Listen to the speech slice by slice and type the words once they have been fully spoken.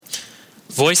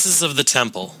Voices of the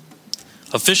Temple,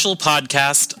 official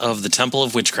podcast of the Temple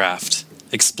of Witchcraft,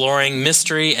 exploring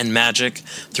mystery and magic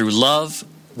through love,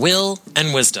 will,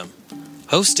 and wisdom.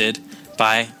 Hosted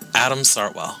by Adam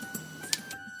Sartwell.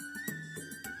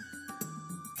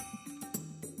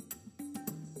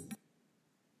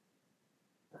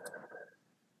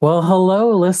 Well,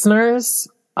 hello, listeners.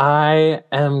 I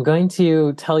am going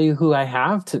to tell you who I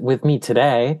have with me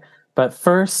today, but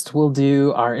first we'll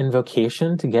do our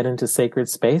invocation to get into sacred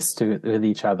space with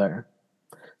each other.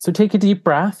 So take a deep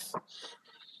breath.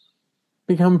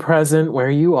 Become present where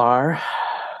you are.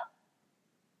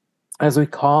 As we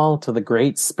call to the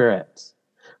Great Spirit,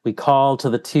 we call to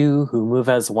the two who move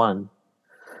as one.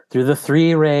 Through the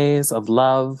three rays of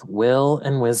love, will,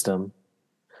 and wisdom,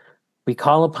 we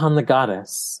call upon the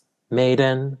goddess,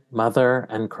 maiden, mother,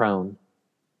 and crone,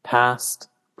 past,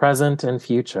 present, and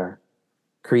future,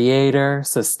 creator,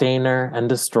 sustainer, and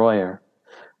destroyer,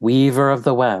 weaver of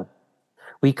the web.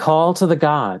 We call to the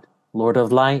God, Lord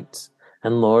of light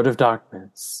and Lord of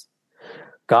darkness,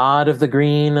 God of the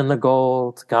green and the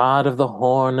gold, God of the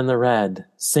horn and the red,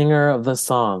 singer of the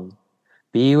song.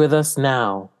 Be with us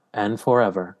now and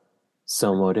forever.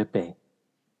 So mote it be.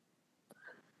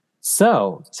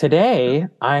 So today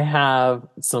I have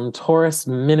some Taurus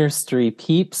ministry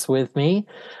peeps with me.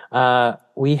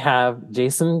 We have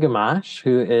Jason Gamache,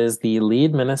 who is the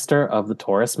lead minister of the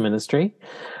Taurus ministry,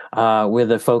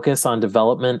 with a focus on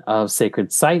development of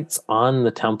sacred sites on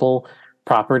the temple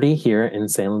property here in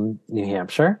Salem, New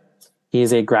Hampshire.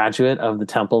 He's a graduate of the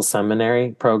Temple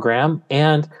Seminary program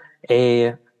and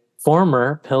a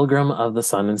former Pilgrim of the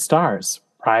Sun and Stars.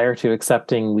 Prior to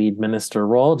accepting lead minister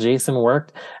role, Jason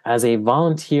worked as a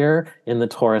volunteer in the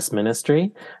Taurus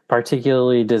ministry,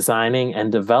 particularly designing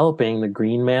and developing the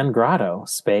Green Man Grotto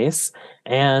space,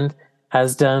 and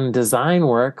has done design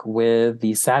work with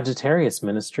the Sagittarius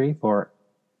ministry for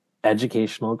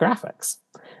educational graphics.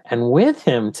 And with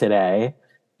him today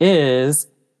is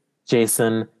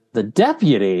Jason, the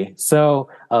deputy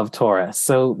of Taurus.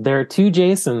 So there are two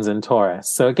Jasons in Taurus.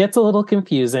 So it gets a little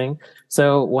confusing.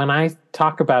 So when I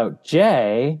talk about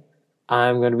Jay,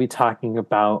 I'm going to be talking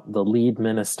about the lead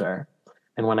minister.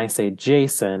 And when I say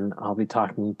Jason, I'll be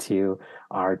talking to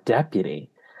our deputy.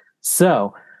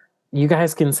 So you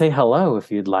guys can say hello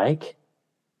if you'd like.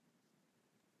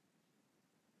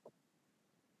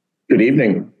 Good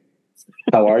evening.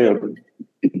 How are you?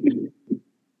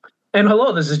 And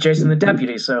hello, this is Jason the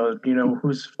deputy. So you know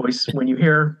whose voice when you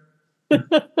hear.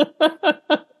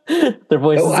 Their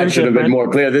voices I should have been more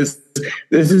clear. This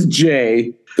is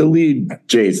Jay, the lead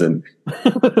Jason.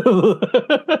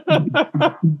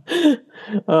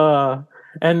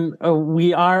 And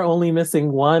we are only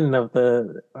missing one of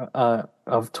the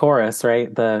of Taurus,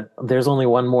 right? There's only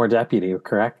one more deputy,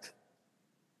 correct?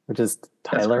 Which is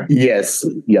Tyler. Yes.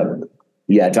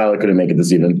 Yeah. Tyler couldn't make it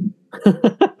this evening.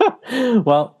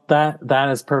 Well, that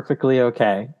is perfectly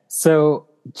okay. So,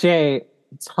 Jay,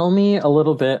 tell me a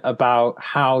little bit about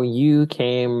how you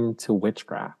came to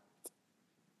witchcraft.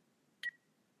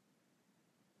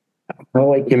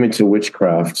 How I came into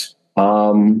witchcraft.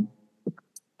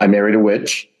 I married a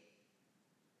witch.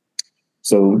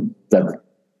 So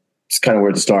that's kind of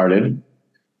where it started.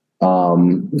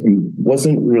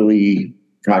 Wasn't really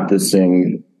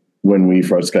practicing when we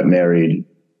first got married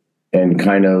and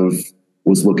kind of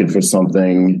was looking for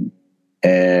something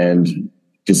and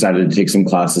decided to take some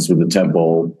classes with the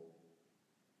temple.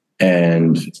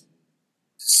 And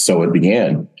so it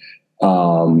began.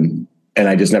 And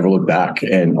I just never looked back.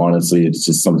 And honestly, it's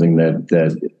just something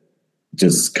that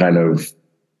just kind of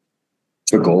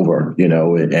took over,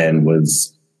 and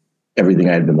was everything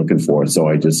I had been looking for. So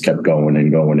I just kept going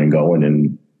and going and going.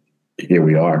 And here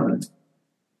we are.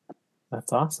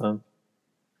 That's awesome.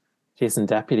 Jason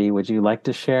Deputy, would you like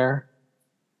to share?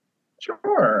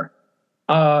 Sure.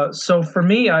 So for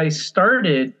me, I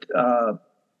started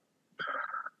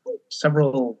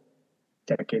several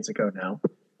decades ago now.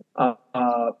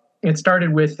 It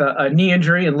started with a knee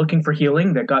injury and looking for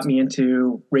healing that got me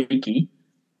into Reiki.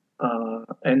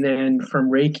 And then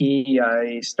from Reiki,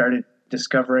 I started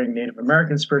discovering Native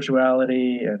American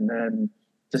spirituality and then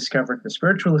discovered the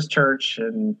Spiritualist Church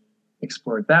and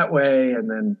explored that way, and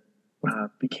then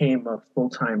became a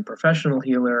full-time professional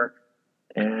healer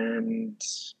and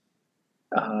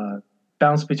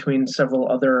bounced between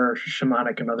several other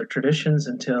shamanic and other traditions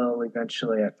until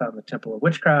eventually I found the Temple of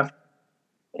Witchcraft.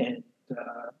 And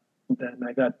then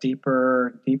I got deeper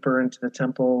and deeper into the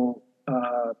temple,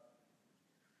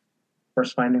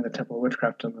 first finding the Temple of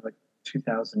Witchcraft in like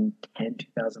 2010,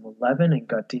 2011, and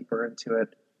got deeper into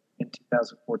it in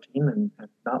 2014 and have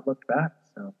not looked back.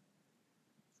 So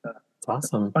it's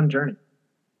awesome. Fun journey.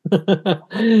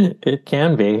 It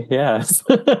can be, yes.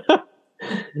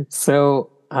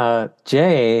 So,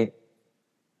 Jay,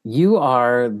 you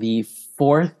are the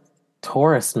fourth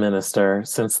Taurus minister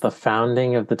since the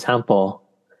founding of the temple,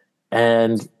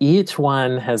 and each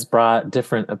one has brought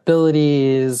different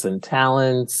abilities and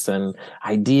talents and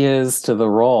ideas to the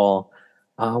role.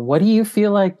 What do you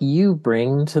feel like you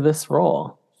bring to this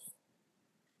role?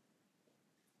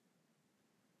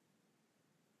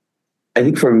 I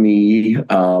think for me,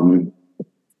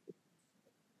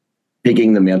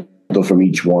 taking the mantle from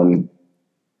each one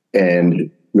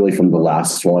and really from the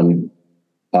last one,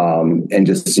 and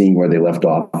just seeing where they left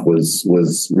off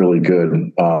was really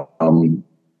good.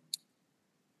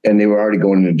 And they were already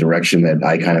going in a direction that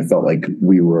I kind of felt like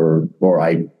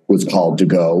I was called to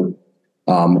go.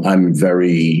 I'm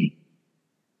very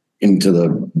into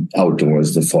the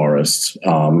outdoors, the forest,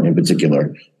 in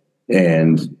particular.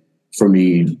 And for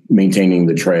me, maintaining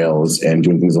the trails and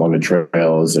doing things along the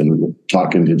trails and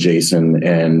talking to Jason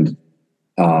and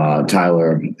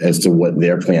Tyler as to what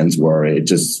their plans were, it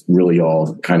just really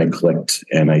all kind of clicked.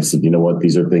 And I said, you know what,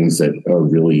 these are things that are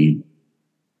really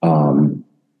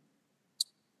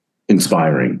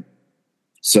inspiring.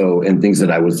 So, and things that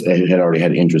I had already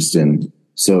had interest in.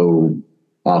 So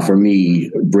for me,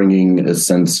 bringing a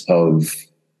sense of,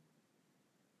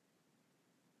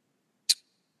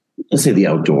 let's say, the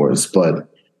outdoors, but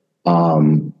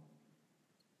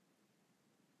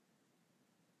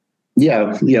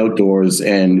the outdoors,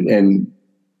 and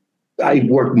I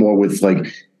work more with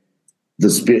like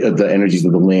the energies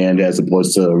of the land as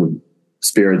opposed to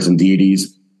spirits and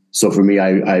deities. So for me,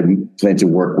 I plan to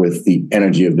work with the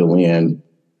energy of the land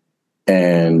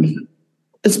and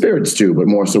the spirits too, but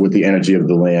more so with the energy of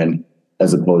the land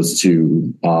as opposed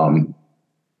to,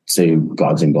 say,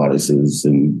 gods and goddesses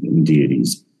and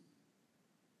deities.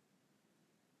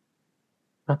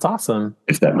 That's awesome.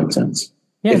 If that makes sense.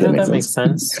 Yeah, no, that makes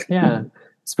sense. Yeah.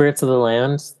 Spirits of the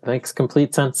land makes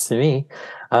complete sense to me.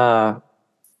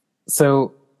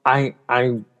 So I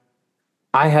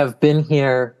have been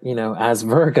here, as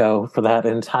Virgo for that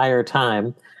entire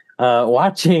time,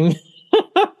 watching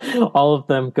all of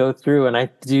them go through. And I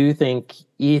do think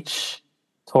each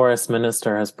Taurus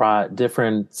minister has brought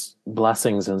different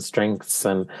blessings and strengths.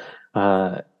 And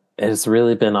it's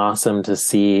really been awesome to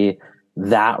see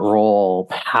that role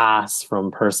pass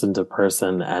from person to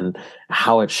person and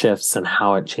how it shifts and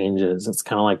how it changes. It's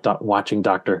kind of like watching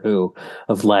Doctor Who,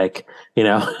 of like,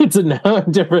 it's a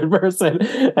different person,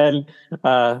 and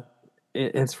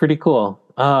it's pretty cool.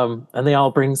 And they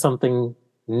all bring something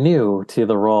new to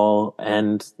the role,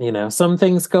 and some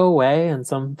things go away and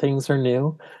some things are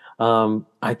new.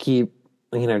 I keep,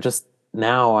 just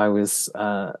now I was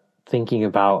thinking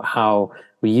about how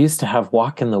we used to have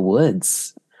Walk in the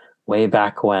Woods way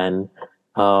back when,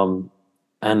 and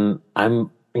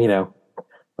I'm, a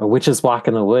witch's walk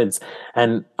in the woods,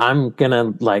 and I'm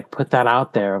gonna like put that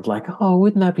out there of like, oh,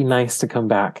 wouldn't that be nice to come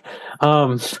back?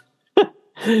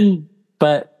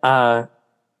 But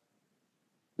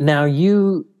now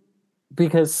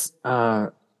because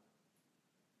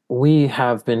we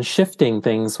have been shifting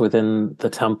things within the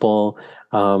temple,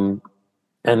 and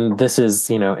this is,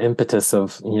 impetus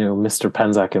of, Mr.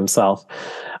 Penzak himself,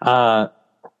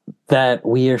 that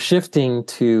we are shifting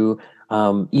to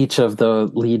each of the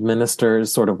lead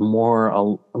ministers sort of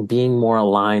being more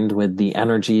aligned with the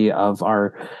energy of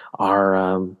our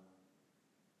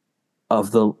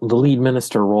of the lead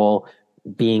minister role,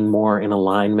 being more in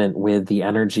alignment with the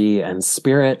energy and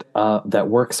spirit that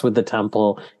works with the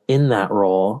temple in that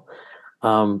role.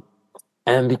 And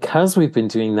because we've been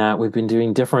doing that, we've been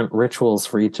doing different rituals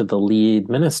for each of the lead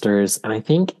ministers. And I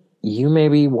think you may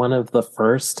be one of the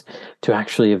first to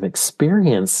actually have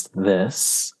experienced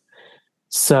this.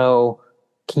 So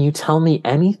can you tell me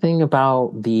anything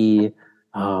about the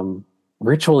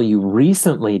ritual you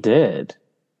recently did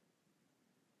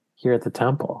here at the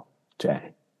temple,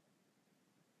 Jay?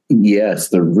 Yes,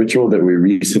 the ritual that we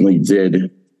recently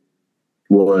did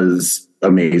was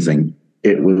amazing.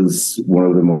 It was one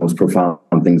of the most profound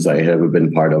things I had ever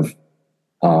been part of.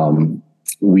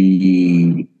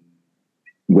 We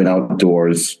went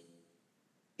outdoors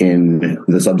in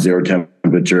the sub-zero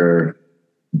temperature,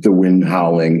 the wind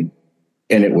howling,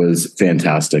 and it was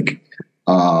fantastic.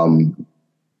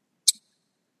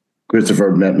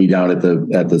 Christopher met me down at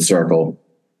the circle,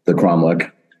 the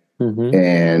Cromlech,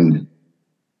 and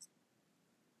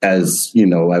as you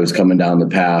know, I was coming down the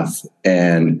path,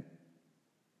 and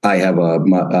I have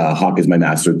Hawk is my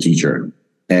master teacher,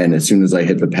 and as soon as I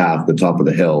hit the path, the top of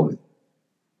the hill,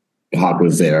 Hawk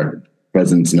was there,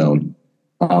 presence known.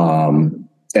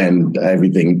 And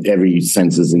every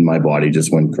senses in my body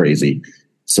just went crazy.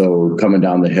 So coming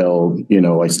down the hill,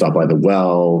 I stopped by the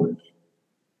well,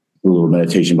 a little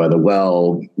meditation by the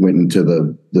well, went into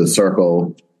the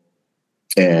circle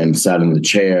and sat in the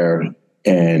chair,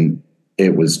 and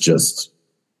it was just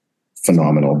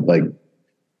phenomenal. Like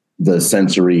the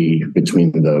sensory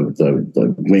between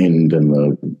the wind and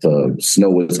the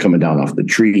snow was coming down off the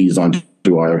trees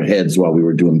onto our heads while we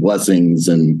were doing blessings.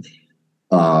 And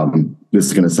this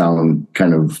is going to sound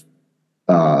kind of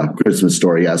Christmas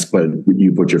story-esque, but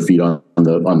you put your feet on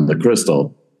the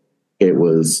crystal. It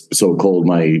was so cold,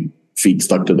 my feet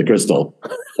stuck to the crystal.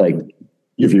 Like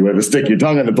if you were to stick your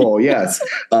tongue on the pole, yes.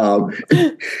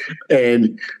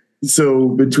 And so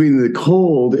between the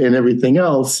cold and everything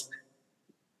else,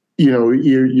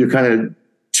 you're kind of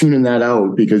tuning that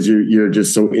out because you're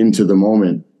just so into the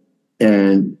moment.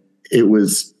 And it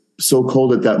was so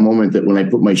cold at that moment that when I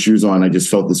put my shoes on, I just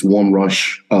felt this warm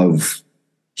rush of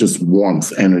just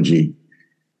warmth, energy.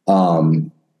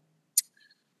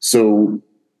 So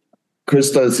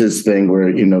Chris does his thing where,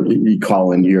 you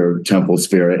call in your temple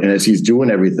spirit, and as he's doing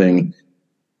everything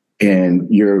and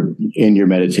you're in your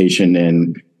meditation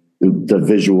and the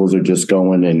visuals are just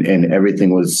going and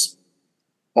everything was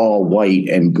all white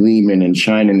and gleaming and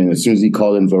shining. And as soon as he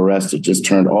called in Varest, it just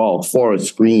turned all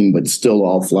forest green, but still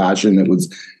all flashing. It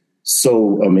was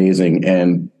so amazing.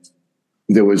 And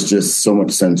there was just so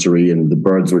much sensory, and the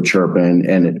birds were chirping.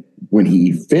 And when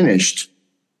he finished,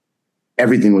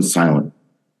 everything was silent.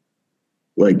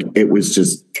 Like it was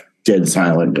just dead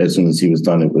silent as soon as he was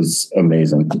done. It was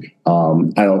amazing.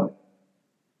 I'm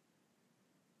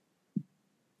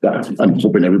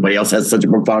hoping everybody else has such a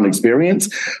profound experience.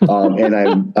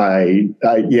 And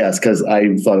yes, because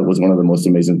I thought it was one of the most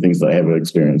amazing things that I ever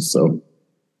experienced. So,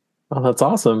 oh, that's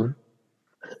awesome.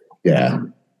 Yeah.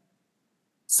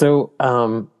 So,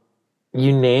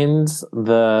 you named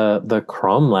the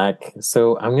Cromlech.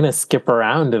 So I'm going to skip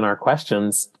around in our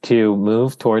questions to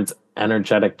move towards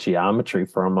energetic geometry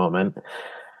for a moment.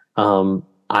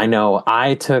 I know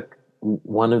I took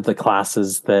one of the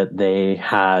classes that they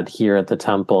had here at the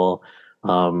temple,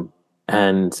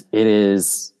 and it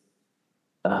is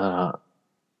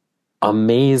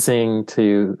amazing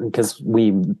because we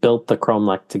built the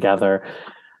Cromlech together.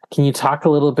 Can you talk a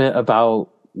little bit about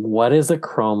what is a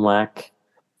Cromlech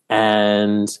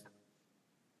and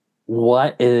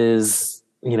what is,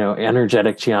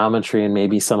 energetic geometry and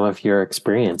maybe some of your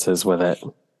experiences with it?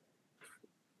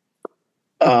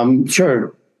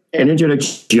 Sure. Energetic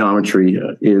geometry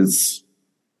is,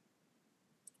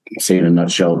 say in a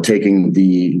nutshell, taking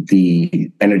the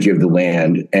energy of the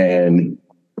land and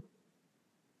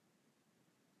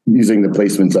using the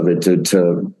placements of it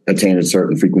to attain a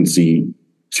certain frequency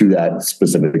to that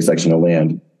specific section of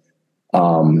land.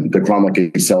 The Cromlech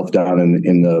itself down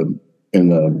in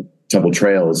the temple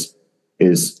trails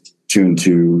is tuned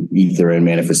to ether and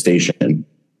manifestation.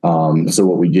 So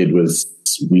what we did was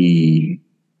we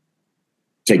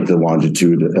take the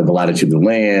latitude of the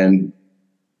land,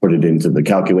 put it into the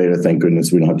calculator. Thank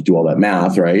goodness we don't have to do all that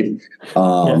math, right?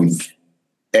 Yes.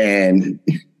 And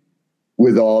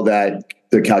with all that,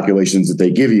 the calculations that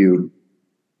they give you,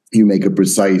 you make a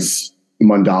precise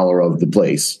mandala of the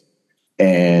place.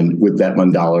 And with that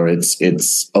mandala,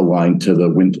 it's aligned to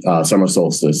the summer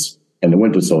solstice and the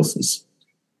winter solstice.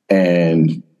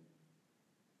 And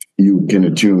you can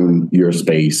attune your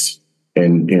space.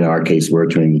 And in our case, we're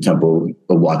attuning the temple,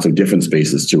 lots of different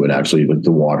spaces to it, actually, like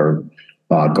the water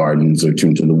gardens are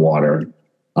tuned to the water.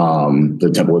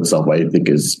 The temple itself, I think,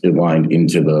 is aligned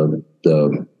into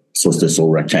the solstitial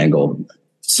rectangle.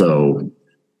 So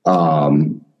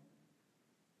I'm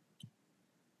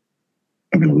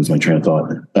going to lose my train of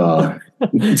thought.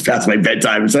 It's past my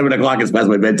bedtime. 7:00 is past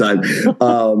my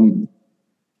bedtime.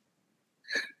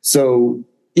 So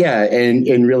yeah,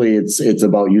 and really it's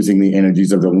about using the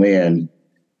energies of the land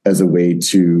as a way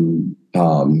to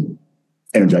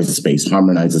energize the space,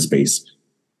 harmonize the space,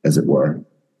 as it were.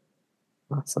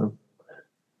 Awesome.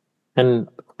 And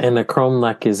a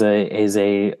Cromlech is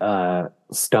a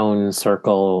stone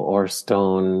circle or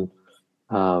stone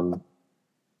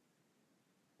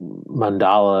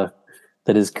mandala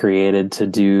that is created to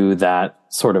do that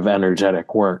sort of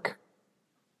energetic work.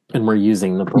 And we're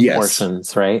using the proportions,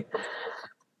 yes. Right?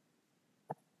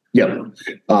 Yep.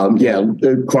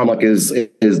 The Cromlech is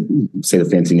say the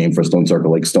fancy name for a stone circle,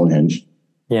 like Stonehenge.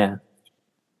 Yeah.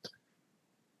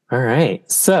 All right.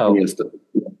 So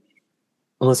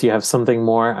unless you have something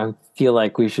more, I feel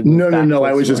like we should. No.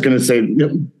 I was just going to say,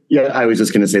 I was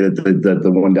just going to say that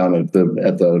the one down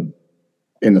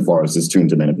in the forest is tuned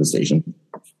to manifestation.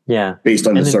 Yeah. Based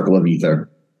on the circle of ether.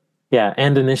 Yeah.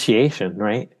 And initiation,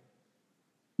 right?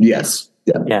 Yes.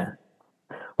 Yeah. Yeah.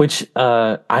 which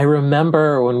I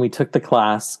remember when we took the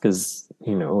class, because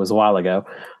it was a while ago,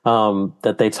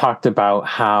 that they talked about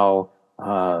how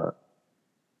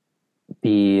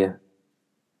the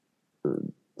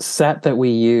set that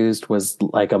we used was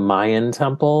like a Mayan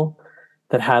temple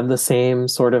that had the same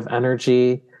sort of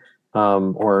energy,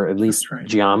 or at least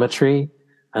geometry.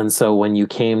 And so when you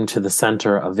came to the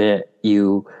center of it,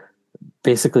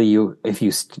 if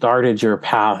you started your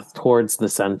path towards the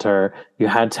center, you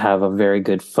had to have a very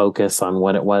good focus on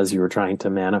what it was you were trying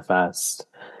to manifest.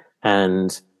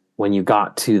 And when you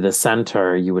got to the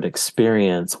center, you would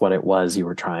experience what it was you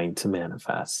were trying to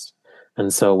manifest.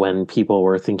 And so when people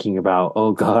were thinking about,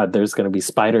 oh God, there's going to be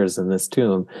spiders in this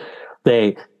tomb,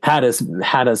 they had a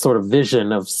sort of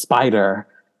vision of spider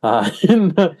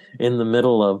in the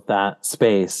middle of that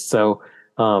space. So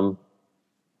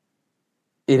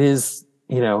it is,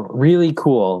 really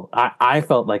cool. I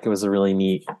felt like it was a really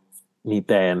neat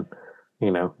day, and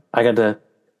I got to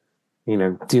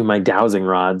do my dowsing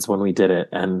rods when we did it,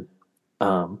 and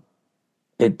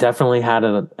it definitely had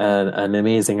an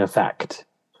amazing effect,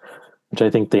 which I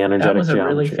think the energetic that was a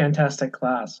geometry. really fantastic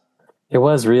class. It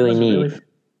was really neat.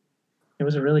 It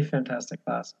was a really fantastic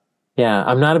class. Yeah,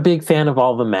 I'm not a big fan of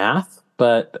all the math,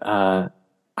 but I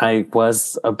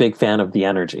was a big fan of the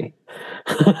energy.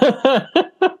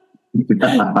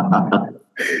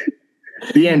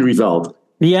 The end result.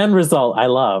 The end result I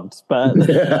loved, but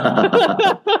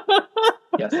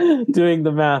Yes. doing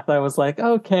the math, I was like,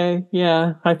 okay,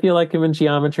 yeah, I feel like I'm in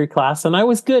geometry class, and I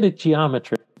was good at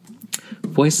geometry.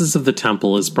 Voices of the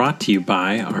Temple is brought to you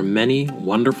by our many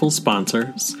wonderful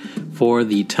sponsors for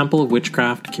the Temple of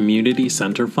Witchcraft Community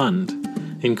Center Fund,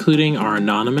 including our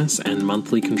anonymous and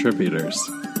monthly contributors.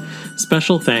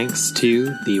 Special thanks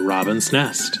to the Robin's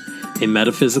Nest, a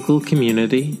metaphysical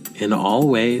community in all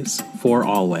ways for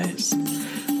always.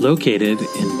 Located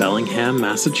in Bellingham,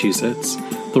 Massachusetts,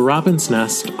 the Robin's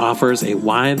Nest offers a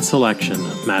wide selection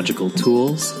of magical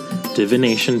tools,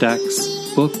 divination decks,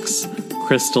 books,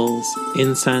 crystals,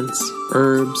 incense,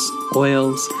 herbs,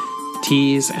 oils,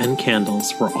 teas, and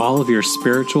candles for all of your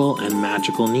spiritual and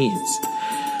magical needs.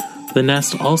 The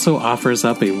Nest also offers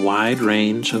up a wide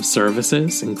range of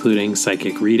services, including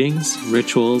psychic readings,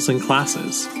 rituals, and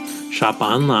classes. Shop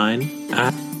online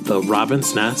at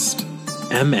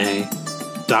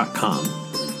therobinsnestma.com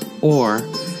or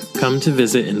come to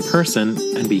visit in person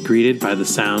and be greeted by the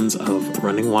sounds of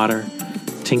running water,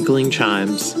 tinkling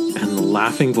chimes, and the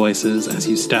laughing voices as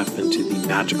you step into the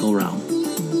magical realm.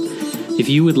 If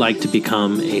you would like to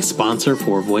become a sponsor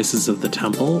for Voices of the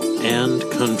Temple and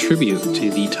contribute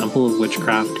to the Temple of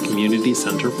Witchcraft Community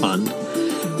Center Fund,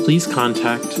 please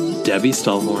contact Debbie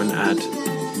Stellhorn at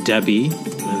Debbie,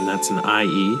 and that's an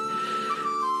I-E,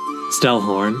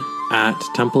 Stellhorn at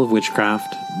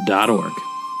templeofwitchcraft.org,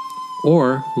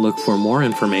 or look for more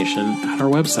information at our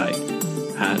website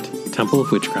at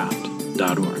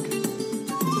templeofwitchcraft.org.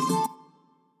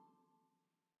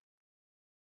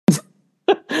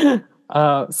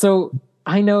 So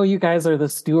I know you guys are the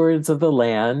stewards of the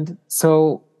land.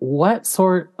 So what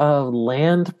sort of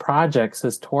land projects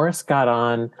has Taurus got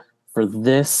on for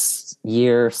this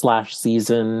year /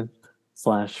 season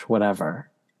 / whatever?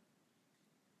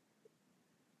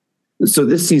 So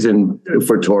this season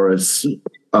for Taurus,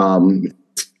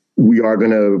 we are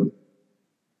going to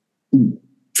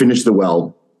finish the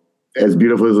well. As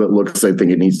beautiful as it looks, I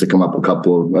think it needs to come up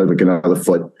like another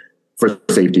foot for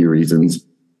safety reasons.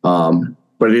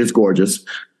 But it is gorgeous.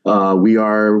 We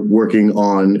are working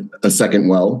on a second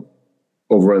well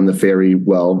over on the ferry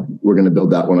well. We're going to build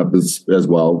that one up as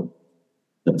well.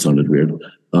 That sounded weird.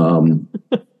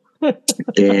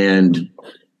 And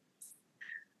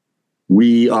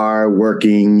we are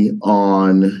working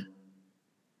on,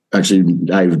 actually,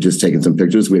 I've just taken some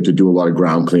pictures. We have to do a lot of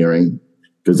ground clearing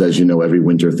because, as you know, every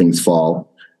winter things fall.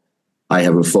 I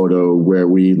have a photo where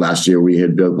last season we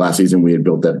had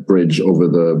built that bridge over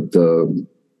the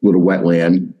little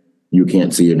wetland. You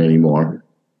can't see it anymore.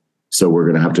 So we're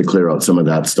going to have to clear out some of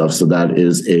that stuff. So that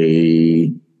is a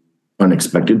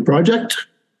unexpected project.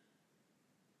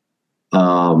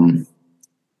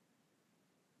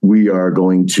 We are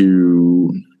going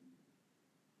to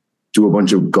do a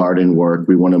bunch of garden work.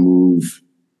 We want to move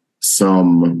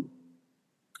some,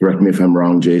 correct me if I'm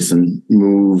wrong, Jason,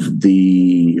 move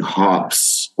the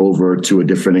hops over to a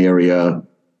different area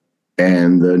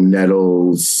and the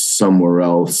nettles somewhere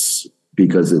else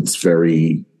because it's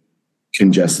very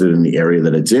congested in the area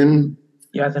that it's in.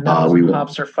 Yeah, the nettles and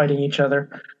hops are fighting each other.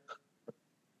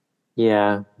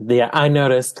 Yeah, I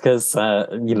noticed because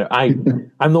I'm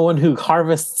the one who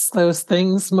harvests those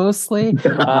things mostly.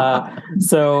 The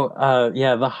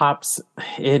hops,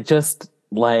 it just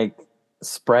like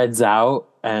spreads out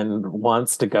and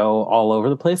wants to go all over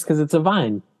the place because it's a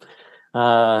vine.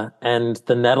 And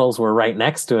the nettles were right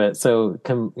next to it. So,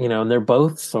 and they're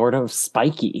both sort of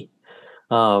spiky.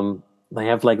 They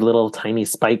have like little tiny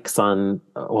spikes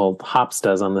hops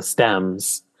does on the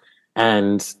stems,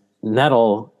 and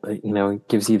nettle,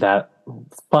 gives you that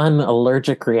fun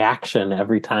allergic reaction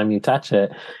every time you touch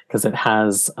it because it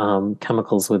has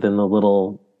chemicals within the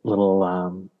little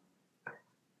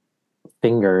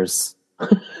fingers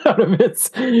out of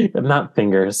its, not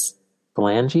fingers,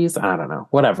 phalanges, I don't know,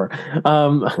 whatever.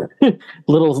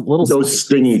 Little those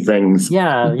stingy things.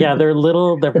 Yeah, they're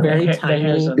very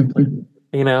tiny.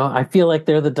 I feel like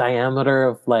they're the diameter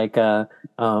of like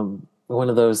one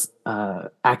of those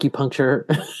acupuncture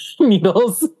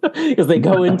needles because they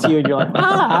go into you and you're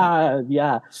like,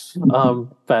 yeah.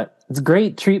 But it's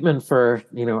great treatment for,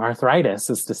 arthritis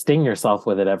is to sting yourself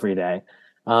with it every day.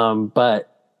 But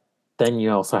then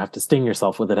you also have to sting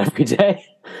yourself with it every day.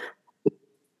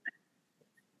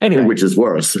 Anyway. Which is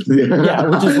worse. Yeah,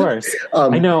 which is worse.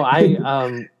 I know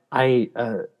I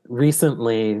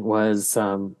recently was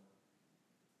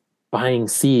buying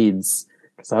seeds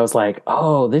because I was like,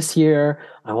 oh, this year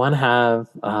I want to have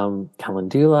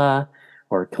calendula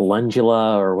or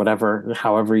calendula or whatever,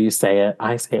 however you say it.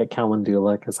 I say it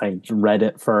calendula because I read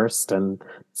it first and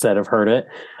instead of heard it.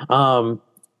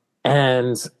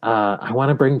 And I want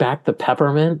to bring back the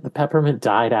peppermint. The peppermint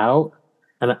died out.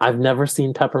 And I've never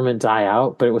seen peppermint die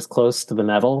out, but it was close to the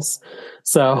nettles.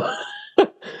 So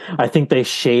I think they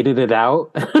shaded it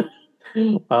out.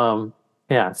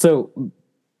 Yeah. So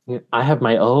I have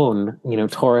my own,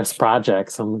 Taurus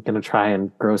projects. I'm going to try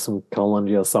and grow some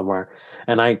calendula somewhere.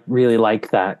 And I really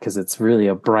like that because it's really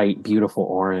a bright, beautiful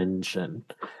orange. And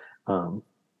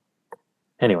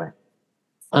anyway.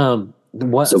 Come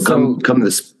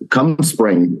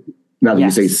spring, now that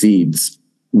you say seeds,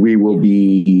 we will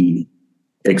be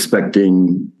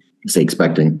expecting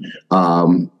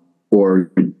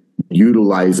or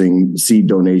utilizing seed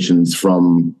donations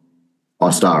from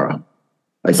Ostara.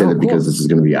 I say that cool. because this is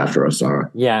going to be after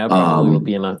Ostara. Yeah, it probably will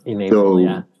be in April.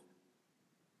 Yeah.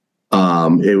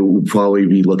 It will probably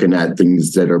be looking at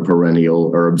things that are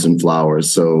perennial herbs and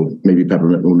flowers. So maybe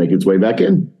peppermint will make its way back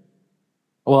in.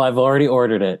 Well, I've already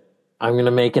ordered it. I'm going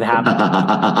to make it happen.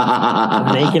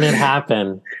 I'm making it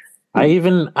happen. I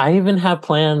even have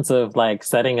plans of like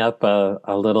setting up a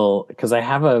little, because I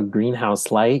have a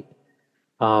greenhouse light.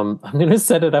 I'm going to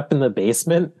set it up in the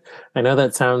basement. I know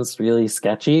that sounds really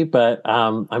sketchy, but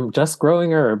I'm just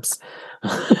growing herbs,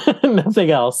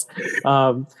 nothing else.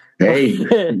 Hey,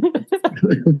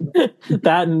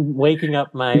 that and waking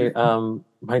up my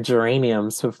my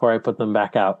geraniums before I put them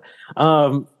back out.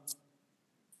 I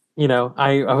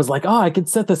was like, oh, I could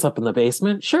set this up in the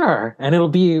basement. Sure. And it'll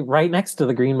be right next to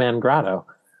the Green Man Grotto,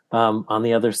 on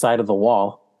the other side of the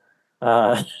wall.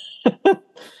 And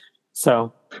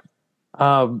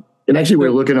actually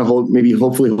we're looking to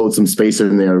hopefully hold some space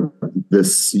in there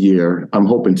this year. I'm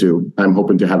hoping to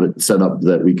have it set up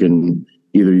that we can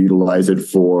either utilize it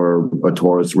for a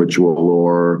Taurus ritual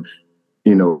or,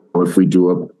 if we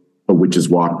do a witch's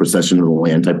walk procession of the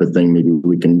land type of thing, maybe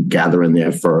we can gather in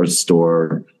there first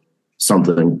or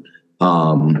something.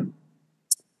 We're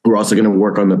also going to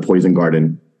work on the poison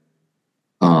garden.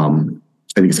 I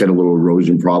think it's got a little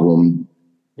erosion problem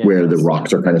where the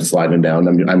rocks are kind of sliding down.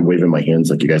 I'm waving my hands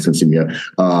like you guys can see me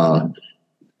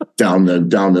down the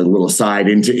little side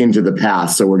into the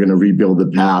path. So we're going to rebuild the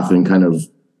path and kind of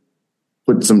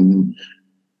put some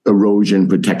erosion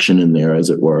protection in there, as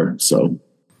it were. So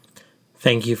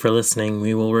thank you for listening.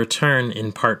 We will return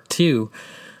in part 2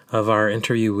 of our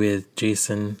interview with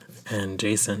Jason and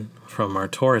Jason from our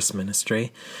Taurus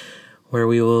ministry, where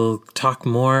we will talk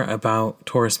more about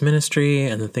Taurus ministry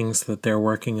and the things that they're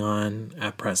working on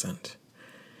at present.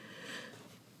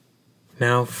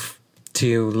 Now,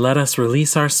 to let us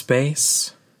release our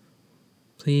space,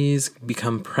 please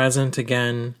become present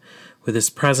again with this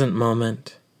present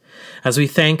moment as we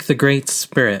thank the Great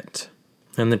Spirit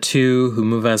and the two who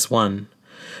move as one.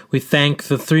 We thank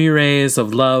the three rays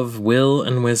of love, will,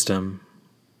 and wisdom.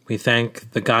 We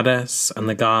thank the goddess and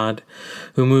the god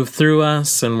who move through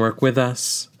us and work with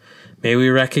us. May we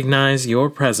recognize your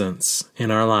presence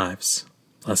in our lives.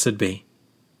 Blessed be.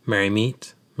 Merry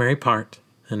meet, merry part,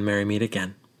 and merry meet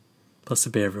again.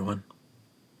 Blessed be everyone.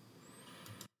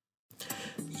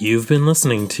 You've been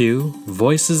listening to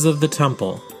Voices of the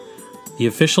Temple, the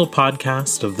official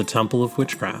podcast of the Temple of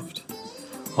Witchcraft.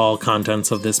 All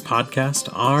contents of this podcast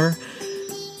are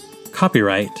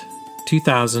copyright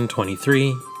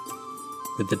 2023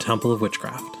 with the Temple of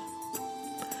Witchcraft.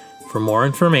 For more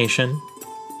information,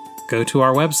 go to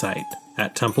our website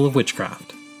at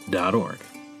templeofwitchcraft.org.